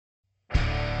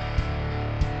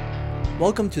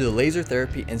Welcome to the Laser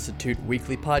Therapy Institute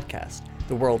weekly podcast,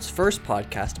 the world's first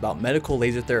podcast about medical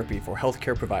laser therapy for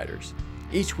healthcare providers.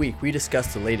 Each week we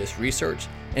discuss the latest research,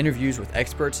 interviews with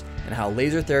experts, and how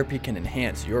laser therapy can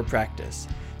enhance your practice.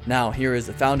 Now here is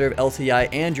the founder of LTI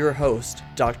and your host,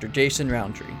 Dr. Jason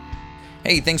Roundtree.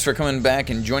 Hey, thanks for coming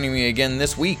back and joining me again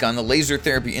this week on the Laser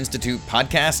Therapy Institute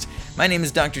podcast. My name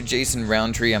is Dr. Jason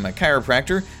Roundtree. I'm a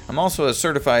chiropractor. I'm also a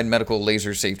certified medical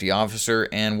laser safety officer,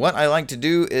 and what I like to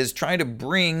do is try to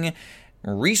bring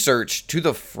research to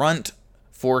the front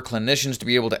for clinicians to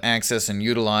be able to access and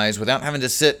utilize without having to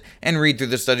sit and read through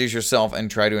the studies yourself and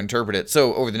try to interpret it.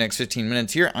 So over the next 15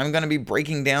 minutes here, I'm going to be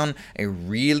breaking down a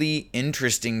really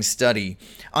interesting study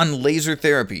on laser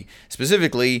therapy,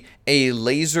 specifically a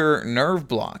laser nerve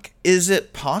block. Is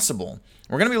it possible?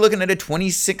 We're going to be looking at a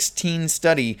 2016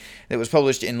 study that was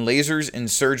published in Lasers in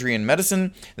Surgery and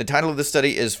Medicine. The title of the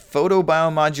study is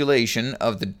Photobiomodulation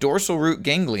of the Dorsal Root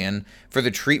Ganglion for the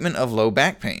Treatment of Low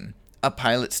Back Pain, a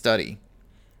Pilot Study.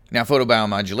 Now,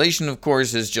 photobiomodulation, of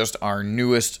course, is just our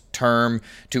newest term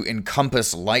to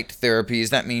encompass light therapies.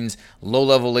 That means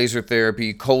low-level laser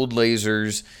therapy, cold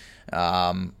lasers,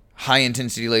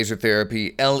 high-intensity laser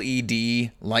therapy,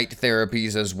 LED light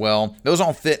therapies as well. Those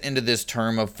all fit into this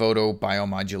term of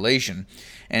photobiomodulation.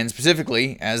 And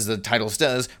specifically, as the title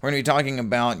says, we're going to be talking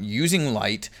about using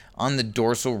light on the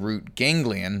dorsal root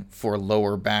ganglion for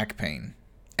lower back pain.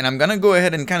 And I'm going to go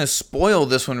ahead and kind of spoil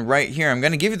this one right here. I'm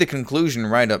going to give you the conclusion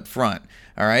right up front.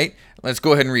 All right, let's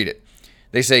go ahead and read it.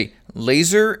 They say,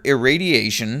 laser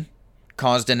irradiation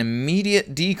caused an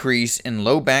immediate decrease in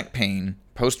low back pain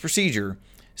post-procedure,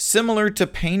 similar to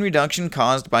pain reduction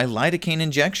caused by lidocaine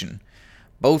injection.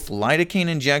 Both lidocaine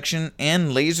injection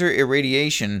and laser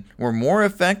irradiation were more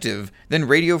effective than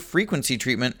radiofrequency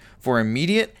treatment for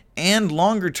immediate and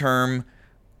longer-term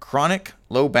chronic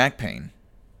low back pain.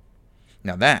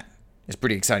 Now that is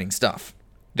pretty exciting stuff.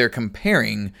 They're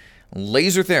comparing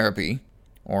laser therapy,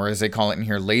 or as they call it in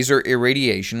here, laser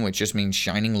irradiation, which just means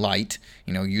shining light,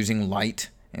 using light,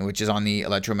 which is on the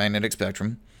electromagnetic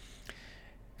spectrum.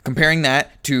 Comparing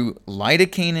that to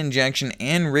lidocaine injection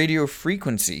and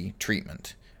radiofrequency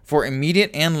treatment for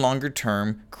immediate and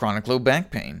longer-term chronic low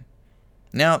back pain.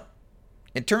 Now,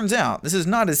 it turns out this is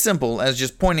not as simple as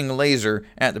just pointing a laser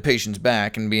at the patient's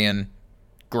back and being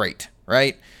great,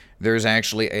 right? There's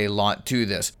actually a lot to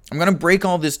this. I'm going to break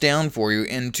all this down for you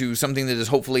into something that is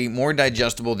hopefully more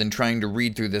digestible than trying to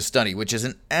read through this study, which is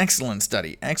an excellent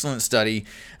study,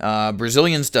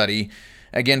 Brazilian study,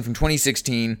 again from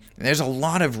 2016. There's a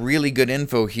lot of really good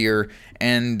info here,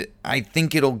 and I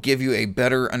think it'll give you a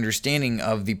better understanding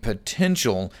of the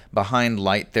potential behind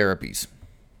light therapies.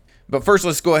 But first,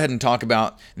 let's go ahead and talk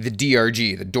about the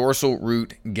DRG, the dorsal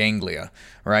root ganglia,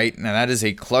 right? Now, that is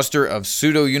a cluster of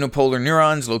pseudo-unipolar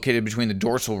neurons located between the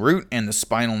dorsal root and the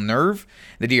spinal nerve.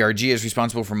 The DRG is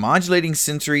responsible for modulating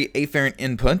sensory afferent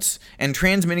inputs and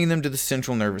transmitting them to the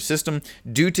central nervous system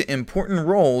due to important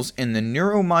roles in the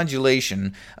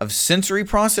neuromodulation of sensory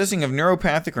processing of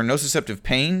neuropathic or nociceptive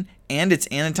pain and its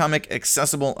anatomic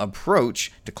accessible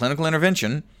approach to clinical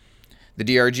intervention. The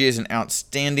DRG is an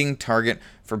outstanding target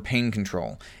for pain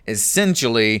control.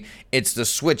 Essentially, it's the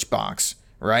switch box,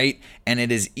 right? And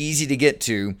it is easy to get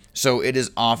to, so it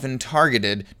is often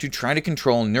targeted to try to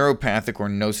control neuropathic or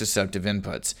nociceptive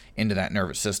inputs into that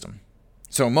nervous system.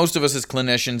 So most of us as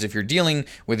clinicians, if you're dealing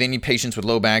with any patients with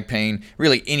low back pain,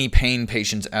 really any pain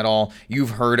patients at all,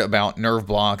 you've heard about nerve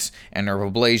blocks and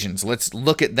nerve ablations. Let's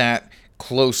look at that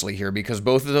closely here because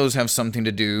both of those have something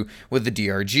to do with the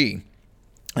DRG.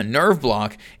 A nerve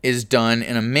block is done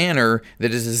in a manner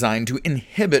that is designed to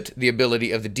inhibit the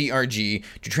ability of the DRG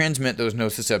to transmit those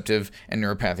nociceptive and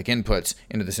neuropathic inputs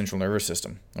into the central nervous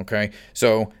system, okay?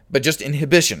 So, but just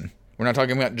inhibition. We're not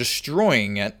talking about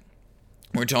destroying it.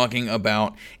 We're talking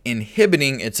about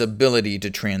inhibiting its ability to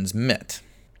transmit.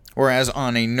 Whereas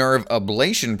on a nerve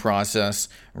ablation process,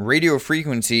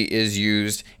 radiofrequency is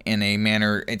used in a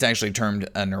manner, it's actually termed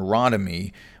a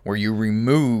neurotomy, where you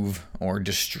remove or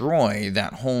destroy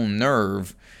that whole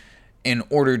nerve in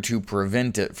order to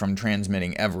prevent it from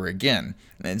transmitting ever again.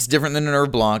 It's different than a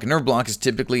nerve block. A nerve block is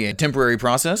typically a temporary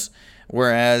process,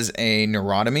 whereas a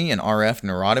neurotomy, an RF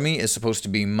neurotomy, is supposed to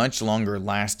be much longer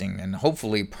lasting and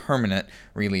hopefully permanent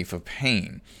relief of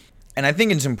pain. And I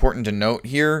think it's important to note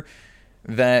here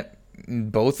that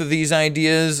both of these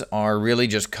ideas are really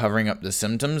just covering up the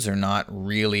symptoms. They're not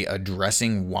really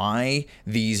addressing why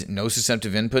these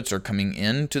nociceptive inputs are coming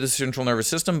into the central nervous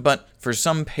system. But for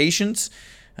some patients,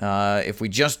 if we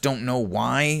just don't know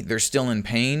why they're still in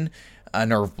pain, a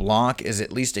nerve block is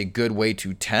at least a good way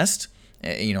to test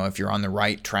if you're on the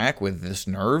right track with this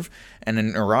nerve. And a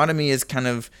neurotomy is kind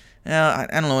of, I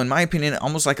don't know, in my opinion,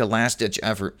 almost like a last-ditch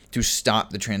effort to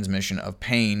stop the transmission of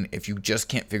pain if you just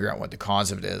can't figure out what the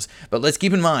cause of it is. But let's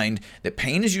keep in mind that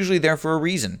pain is usually there for a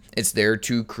reason. It's there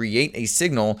to create a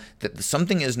signal that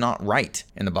something is not right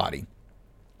in the body.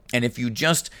 And if you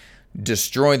just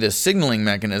destroy the signaling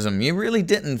mechanism, you really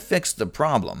didn't fix the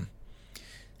problem.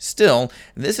 Still,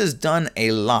 this is done a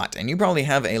lot, and you probably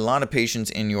have a lot of patients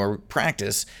in your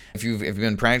practice, if you've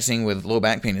been practicing with low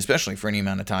back pain, especially for any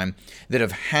amount of time, that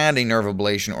have had a nerve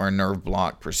ablation or a nerve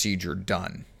block procedure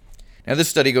done. Now, this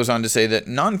study goes on to say that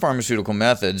non-pharmaceutical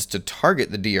methods to target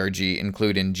the DRG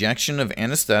include injection of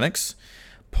anesthetics,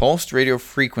 pulsed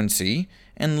radiofrequency,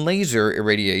 and laser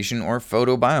irradiation or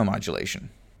photobiomodulation.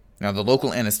 Now, the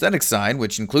local anesthetic side,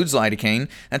 which includes lidocaine,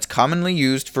 that's commonly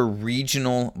used for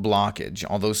regional blockage.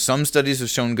 Although some studies have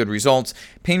shown good results,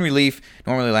 pain relief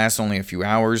normally lasts only a few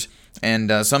hours,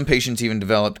 and some patients even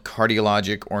developed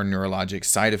cardiologic or neurologic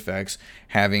side effects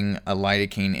having a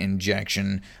lidocaine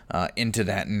injection into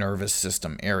that nervous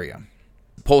system area.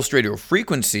 Pulsed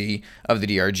radiofrequency of the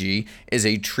DRG is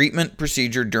a treatment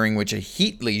procedure during which a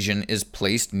heat lesion is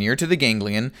placed near to the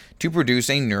ganglion to produce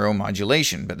a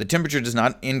neuromodulation, but the temperature does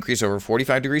not increase over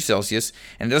 45 degrees Celsius,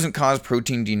 and it doesn't cause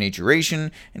protein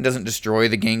denaturation and doesn't destroy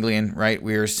the ganglion, right?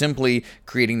 We are simply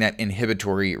creating that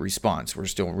inhibitory response. We're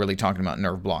still really talking about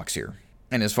nerve blocks here.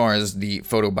 And as far as the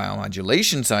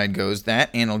photobiomodulation side goes,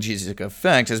 that analgesic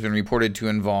effect has been reported to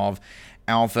involve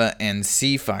alpha and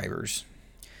C fibers.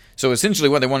 So essentially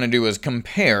what they want to do is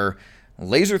compare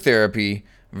laser therapy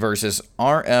versus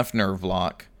RF nerve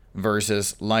block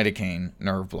versus lidocaine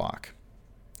nerve block.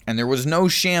 And there was no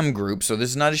sham group, so this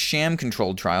is not a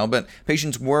sham-controlled trial, but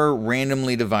patients were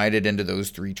randomly divided into those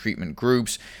three treatment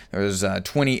groups. There was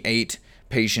 28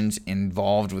 patients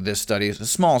involved with this study. It's a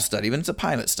small study, but it's a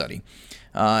pilot study.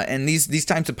 And these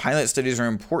types of pilot studies are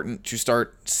important to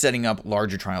start setting up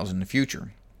larger trials in the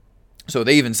future. So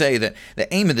they even say that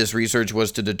the aim of this research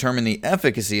was to determine the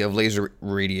efficacy of laser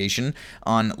radiation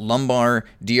on lumbar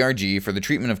DRG for the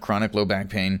treatment of chronic low back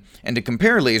pain, and to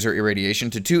compare laser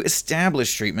irradiation to two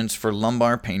established treatments for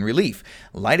lumbar pain relief,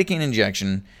 lidocaine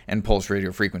injection and pulse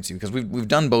radiofrequency, because we've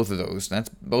done both of those.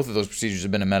 Both of those procedures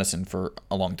have been in medicine for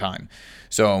a long time.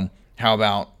 So how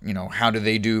about, how do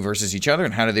they do versus each other,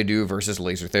 and how do they do versus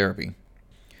laser therapy?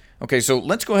 Okay, so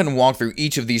let's go ahead and walk through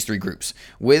each of these three groups.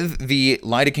 With the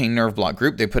lidocaine nerve block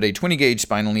group, they put a 20-gauge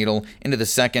spinal needle into the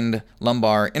second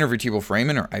lumbar intervertebral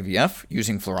foramen, or IVF,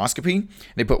 using fluoroscopy.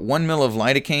 They put 1 ml of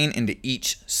lidocaine into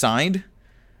each side.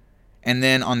 And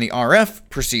then on the RF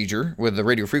procedure with the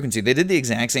radiofrequency, they did the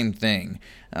exact same thing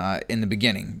in the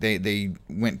beginning. They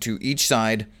went to each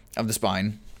side of the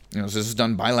spine. So this is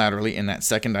done bilaterally in that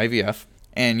second IVF.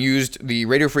 And used the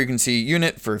radiofrequency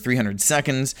unit for 300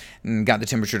 seconds and got the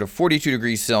temperature to 42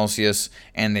 degrees Celsius,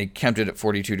 and they kept it at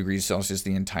 42 degrees Celsius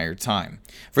the entire time.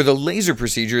 For the laser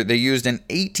procedure, they used an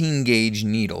 18-gauge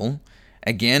needle,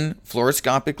 again,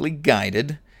 fluoroscopically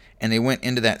guided, and they went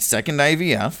into that second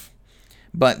IVF.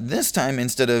 But this time,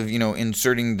 instead of,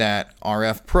 inserting that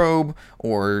RF probe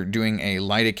or doing a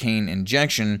lidocaine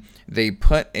injection, they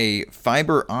put a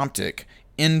fiber optic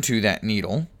into that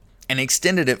needle and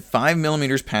extended it 5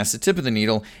 millimeters past the tip of the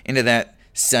needle into that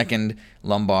second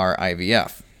lumbar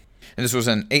IVF. And this was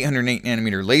an 808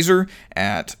 nanometer laser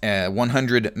at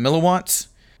 100 milliwatts,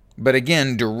 but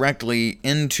again, directly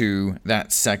into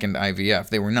that second IVF.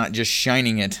 They were not just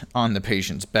shining it on the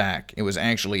patient's back. It was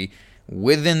actually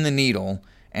within the needle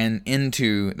and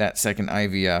into that second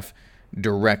IVF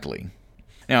directly.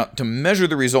 Now, to measure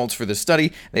the results for this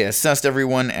study, they assessed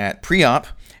everyone at pre-op,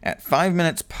 at 5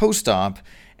 minutes post-op,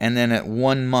 and then at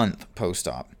 1 month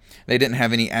post-op. They didn't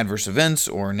have any adverse events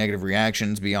or negative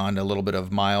reactions beyond a little bit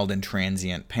of mild and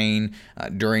transient pain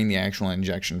during the actual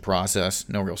injection process.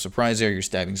 No real surprise there. You're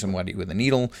stabbing somebody with a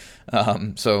needle,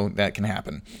 so that can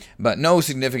happen. But no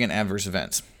significant adverse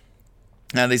events.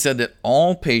 Now, they said that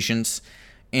all patients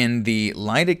in the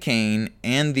lidocaine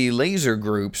and the laser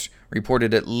groups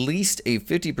reported at least a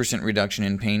 50% reduction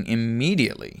in pain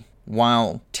immediately,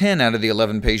 while 10 out of the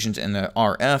 11 patients in the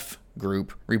RF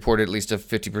group reported at least a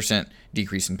 50%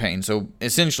 decrease in pain. So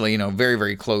essentially, very,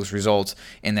 very close results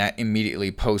in that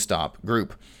immediately post-op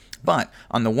group. But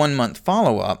on the 1 month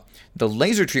follow-up, the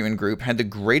laser treatment group had the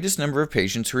greatest number of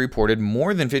patients who reported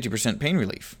more than 50% pain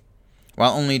relief,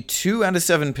 while only 2 out of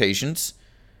 7 patients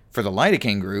for the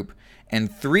lidocaine group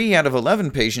and 3 out of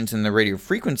 11 patients in the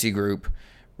radiofrequency group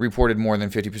reported more than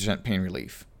 50% pain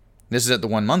relief. This is at the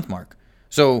 1 month mark.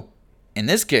 So in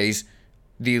this case,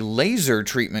 the laser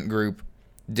treatment group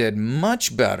did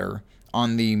much better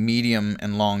on the medium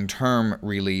and long-term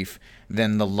relief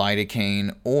than the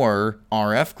lidocaine or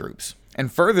RF groups.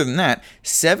 And further than that,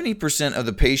 70% of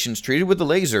the patients treated with the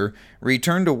laser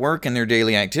returned to work in their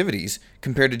daily activities,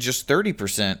 compared to just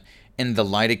 30% in the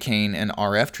lidocaine and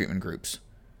RF treatment groups.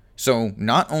 So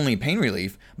not only pain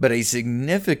relief, but a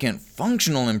significant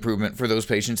functional improvement for those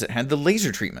patients that had the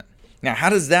laser treatment. Now, how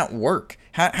does that work?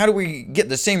 How do we get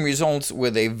the same results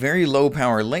with a very low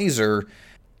power laser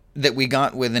that we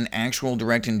got with an actual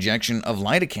direct injection of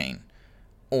lidocaine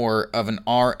or of an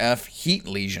RF heat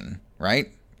lesion,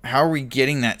 right? How are we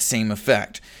getting that same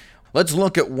effect? Let's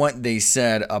look at what they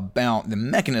said about the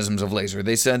mechanisms of laser.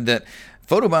 They said that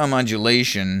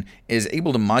photobiomodulation is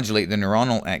able to modulate the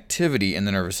neuronal activity in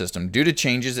the nervous system due to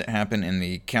changes that happen in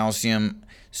the calcium,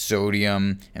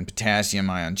 sodium, and potassium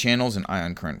ion channels and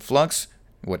ion current flux,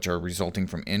 which are resulting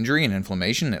from injury and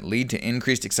inflammation that lead to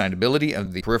increased excitability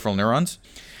of the peripheral neurons,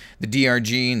 the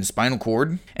DRG and the spinal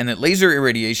cord, and that laser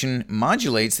irradiation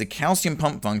modulates the calcium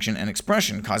pump function and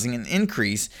expression, causing an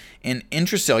increase in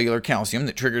intracellular calcium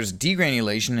that triggers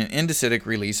degranulation and endocytic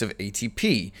release of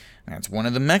ATP. That's one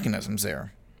of the mechanisms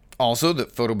there. Also,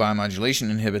 that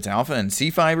photobiomodulation inhibits alpha and C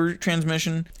fiber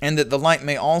transmission, and that the light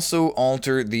may also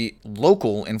alter the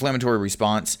local inflammatory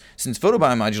response, since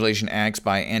photobiomodulation acts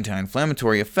by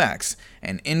anti-inflammatory effects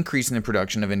and increasing the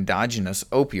production of endogenous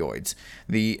opioids.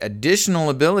 The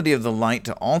additional ability of the light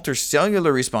to alter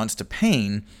cellular response to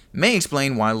pain may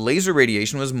explain why laser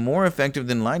radiation was more effective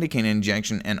than lidocaine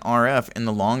injection and RF in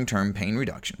the long-term pain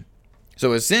reduction.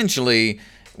 So essentially,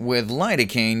 with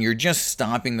lidocaine, you're just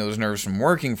stopping those nerves from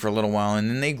working for a little while, and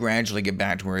then they gradually get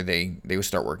back to where they would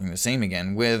start working the same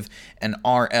again. With an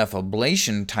RF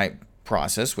ablation type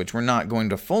process, which we're not going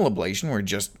to full ablation, we're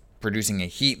just producing a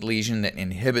heat lesion that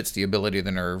inhibits the ability of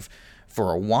the nerve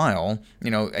for a while.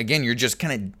 Again, you're just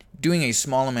kind of doing a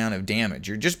small amount of damage.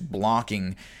 You're just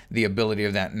blocking the ability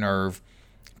of that nerve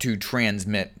to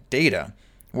transmit data.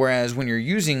 Whereas when you're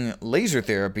using laser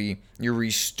therapy, you're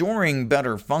restoring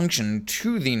better function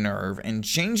to the nerve and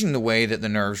changing the way that the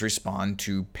nerves respond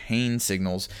to pain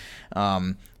signals.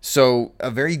 So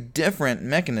a very different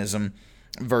mechanism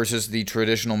versus the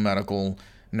traditional medical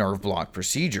nerve block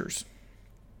procedures.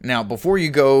 Now, before you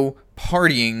go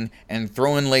partying and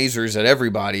throwing lasers at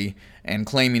everybody and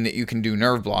claiming that you can do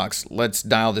nerve blocks, let's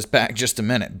dial this back just a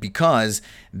minute, because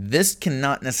this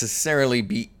cannot necessarily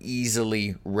be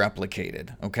easily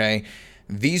replicated, okay?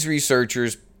 These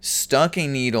researchers stuck a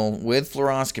needle with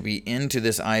fluoroscopy into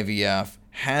this IVF,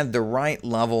 had the right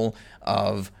level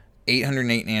of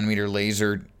 808 nanometer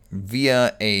laser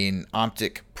via an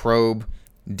optic probe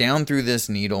down through this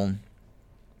needle.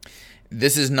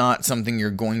 This is not something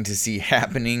you're going to see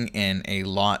happening in a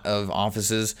lot of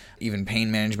offices, even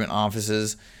pain management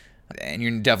offices. And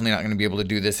you're definitely not going to be able to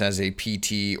do this as a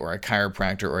PT or a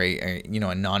chiropractor or a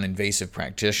non-invasive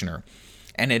practitioner.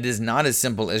 And it is not as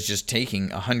simple as just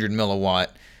taking a 100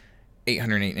 milliwatt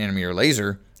 808 nanometer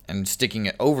laser and sticking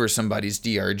it over somebody's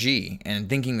DRG and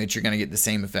thinking that you're going to get the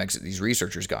same effects that these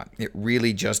researchers got. It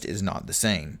really just is not the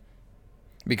same.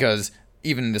 Because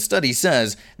even the study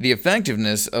says the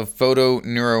effectiveness of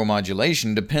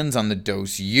photoneuromodulation depends on the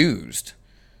dose used.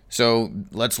 So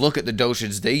let's look at the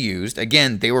dosage they used.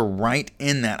 Again, they were right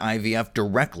in that IVF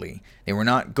directly. They were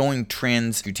not going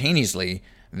transcutaneously.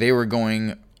 They were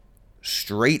going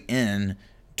straight in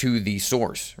to the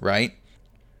source, right?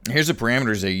 Here's the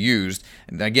parameters they used.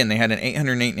 Again, they had an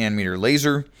 808 nanometer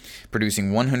laser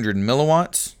producing 100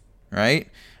 milliwatts, right?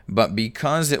 But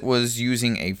because it was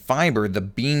using a fiber, the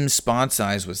beam spot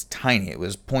size was tiny. It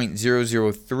was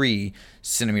 0.003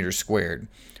 centimeters squared,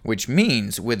 which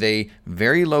means with a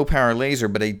very low power laser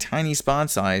but a tiny spot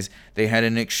size, they had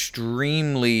an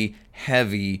extremely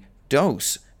heavy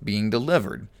dose being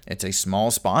delivered. It's a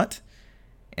small spot,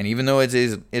 and even though it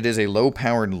is a low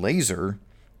powered laser,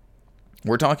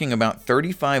 we're talking about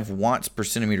 35 watts per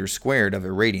centimeter squared of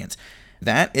irradiance.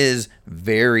 That is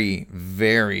very,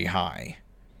 very high.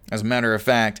 As a matter of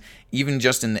fact, even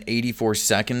just in the 84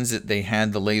 seconds that they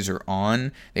had the laser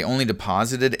on, they only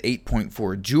deposited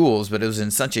 8.4 joules, but it was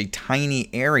in such a tiny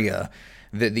area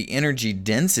that the energy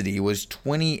density was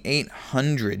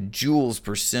 2,800 joules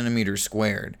per centimeter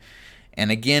squared.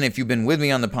 And again, if you've been with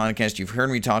me on the podcast, you've heard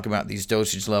me talk about these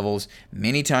dosage levels.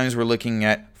 Many times we're looking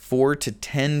at 4 to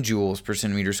 10 joules per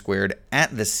centimeter squared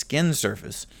at the skin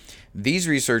surface. These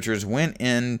researchers went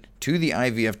in to the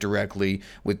IVF directly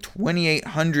with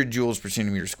 2,800 joules per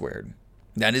centimeter squared.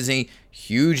 That is a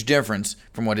huge difference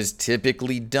from what is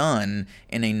typically done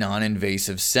in a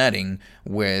non-invasive setting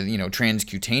with,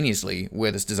 transcutaneously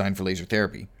with it's designed for laser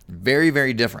therapy. Very,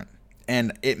 very different.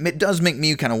 And it does make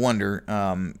me kind of wonder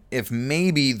if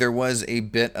maybe there was a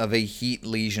bit of a heat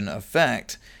lesion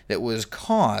effect that was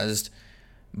caused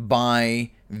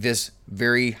by this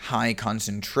very high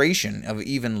concentration of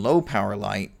even low power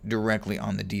light directly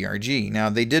on the DRG. Now,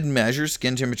 they did measure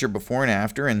skin temperature before and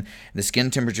after, and the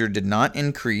skin temperature did not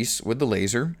increase with the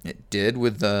laser. It did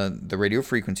with the radio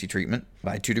frequency treatment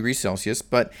by 2 degrees Celsius,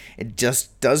 but it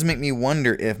just does make me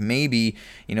wonder if maybe,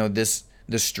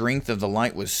 the strength of the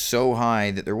light was so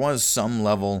high that there was some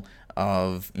level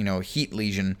of, heat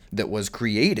lesion that was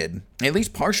created, at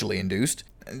least partially induced.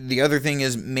 The other thing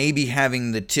is maybe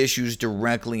having the tissues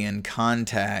directly in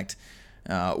contact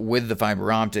with the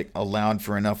fiber optic allowed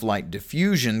for enough light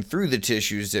diffusion through the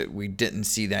tissues that we didn't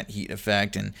see that heat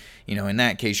effect. And, in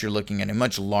that case, you're looking at a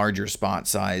much larger spot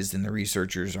size than the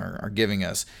researchers are giving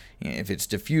us. If it's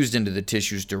diffused into the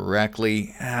tissues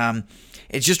directly,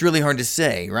 it's just really hard to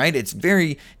say, right? It's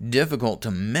very difficult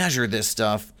to measure this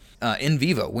stuff in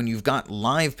vivo when you've got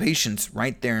live patients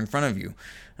right there in front of you.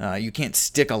 You can't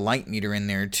stick a light meter in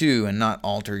there too and not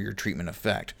alter your treatment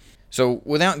effect. So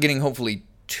without getting hopefully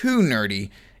too nerdy,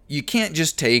 you can't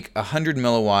just take a 100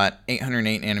 milliwatt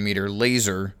 808 nanometer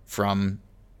laser from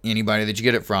anybody that you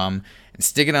get it from and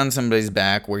stick it on somebody's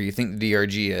back where you think the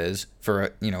DRG is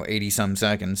for 80 some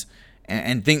seconds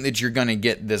and think that you're going to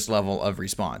get this level of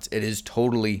response. It is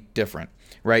totally different,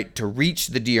 right? To reach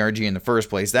the DRG in the first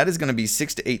place, that is going to be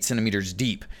 6 to 8 centimeters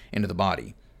deep into the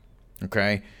body,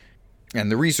 okay? And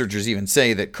the researchers even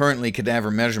say that currently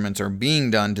cadaver measurements are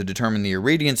being done to determine the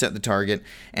irradiance at the target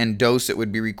and dose that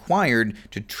would be required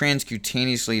to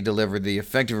transcutaneously deliver the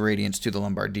effective irradiance to the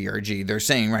lumbar DRG. They're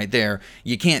saying right there,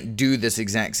 you can't do this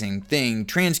exact same thing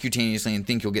transcutaneously and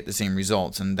think you'll get the same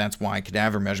results. And that's why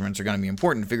cadaver measurements are going to be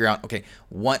important to figure out, okay,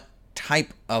 what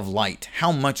type of light,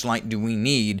 how much light do we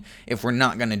need if we're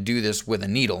not going to do this with a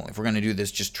needle, if we're going to do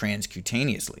this just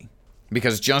transcutaneously?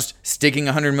 Because just sticking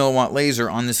a 100 milliwatt laser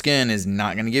on the skin is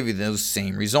not going to give you those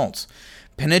same results.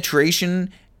 Penetration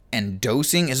and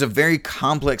dosing is a very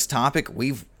complex topic.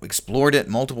 We've explored it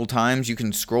multiple times. You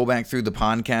can scroll back through the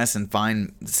podcast and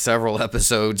find several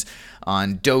episodes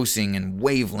on dosing and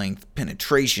wavelength,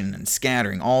 penetration and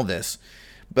scattering, all this.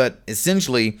 But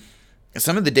essentially,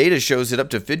 some of the data shows that up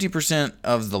to 50%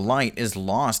 of the light is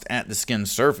lost at the skin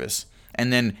surface.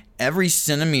 And then every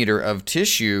centimeter of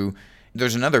tissue,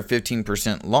 there's another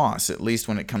 15% loss, at least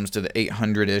when it comes to the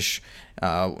 800-ish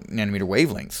nanometer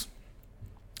wavelengths.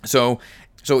 So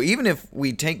even if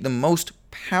we take the most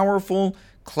powerful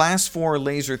Class 4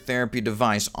 laser therapy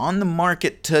device on the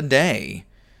market today,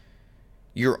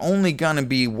 you're only going to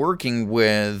be working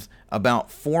with about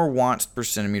 4 watts per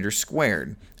centimeter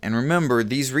squared. And remember,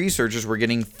 these researchers were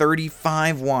getting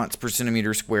 35 watts per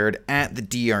centimeter squared at the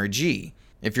DRG.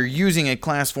 If you're using a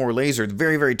Class 4 laser, the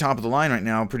very, very top of the line right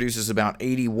now produces about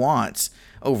 80 watts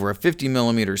over a 50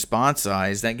 millimeter spot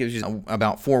size. That gives you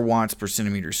about 4 watts per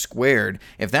centimeter squared.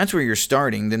 If that's where you're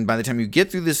starting, then by the time you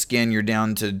get through the skin, you're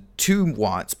down to 2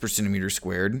 watts per centimeter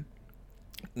squared.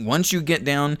 Once you get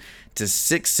down to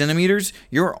 6 centimeters,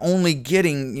 you're only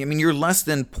getting, you're less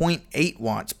than 0.8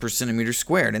 watts per centimeter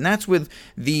squared. And that's with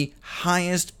the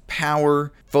highest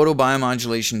power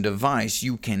photobiomodulation device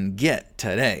you can get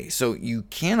today. So you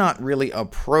cannot really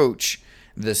approach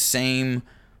the same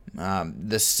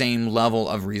level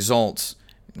of results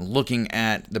looking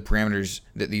at the parameters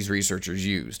that these researchers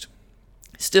used.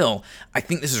 Still, I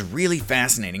think this is really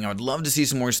fascinating. I would love to see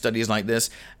some more studies like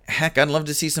this. Heck, I'd love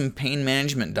to see some pain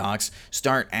management docs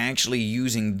start actually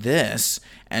using this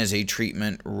as a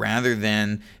treatment rather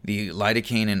than the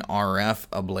lidocaine and RF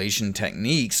ablation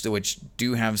techniques, which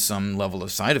do have some level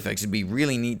of side effects. It'd be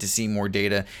really neat to see more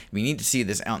data. We need to see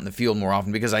this out in the field more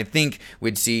often because I think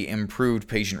we'd see improved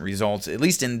patient results. At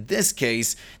least in this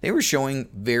case, they were showing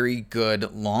very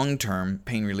good long-term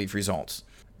pain relief results.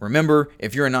 Remember,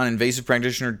 if you're a non-invasive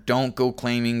practitioner, don't go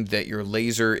claiming that your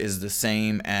laser is the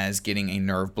same as getting a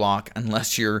nerve block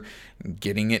unless you're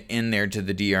getting it in there to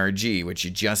the DRG, which you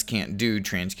just can't do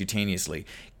transcutaneously.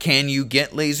 Can you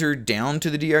get laser down to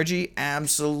the DRG?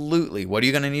 Absolutely. What are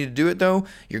you going to need to do it though?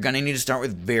 You're going to need to start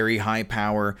with very high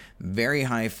power, very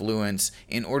high fluence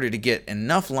in order to get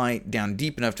enough light down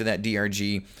deep enough to that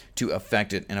DRG to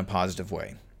affect it in a positive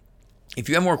way. If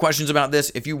you have more questions about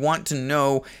this, if you want to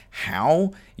know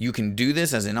how you can do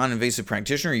this as a non-invasive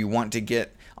practitioner, you want to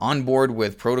get on board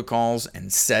with protocols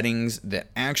and settings that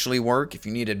actually work, if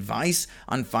you need advice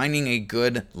on finding a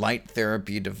good light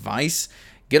therapy device,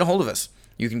 get a hold of us.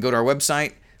 You can go to our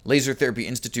website,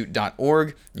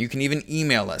 lasertherapyinstitute.org. You can even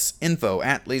email us,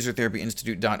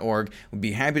 info@lasertherapyinstitute.org. We'd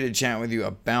be happy to chat with you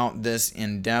about this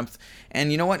in depth.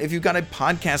 And you know what? If you've got a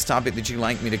podcast topic that you'd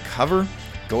like me to cover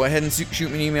go ahead and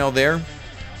shoot me an email there.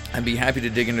 I'd be happy to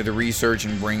dig into the research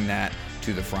and bring that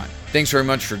to the front. Thanks very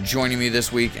much for joining me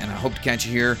this week, and I hope to catch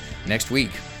you here next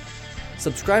week.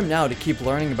 Subscribe now to keep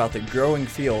learning about the growing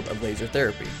field of laser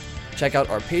therapy. Check out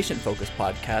our patient-focused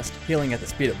podcast, Healing at the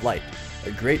Speed of Light,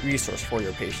 a great resource for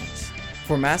your patients.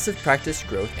 For massive practice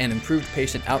growth and improved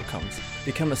patient outcomes,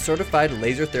 become a certified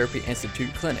Laser Therapy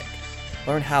Institute clinic.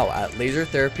 Learn how at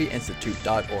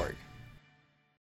lasertherapyinstitute.org.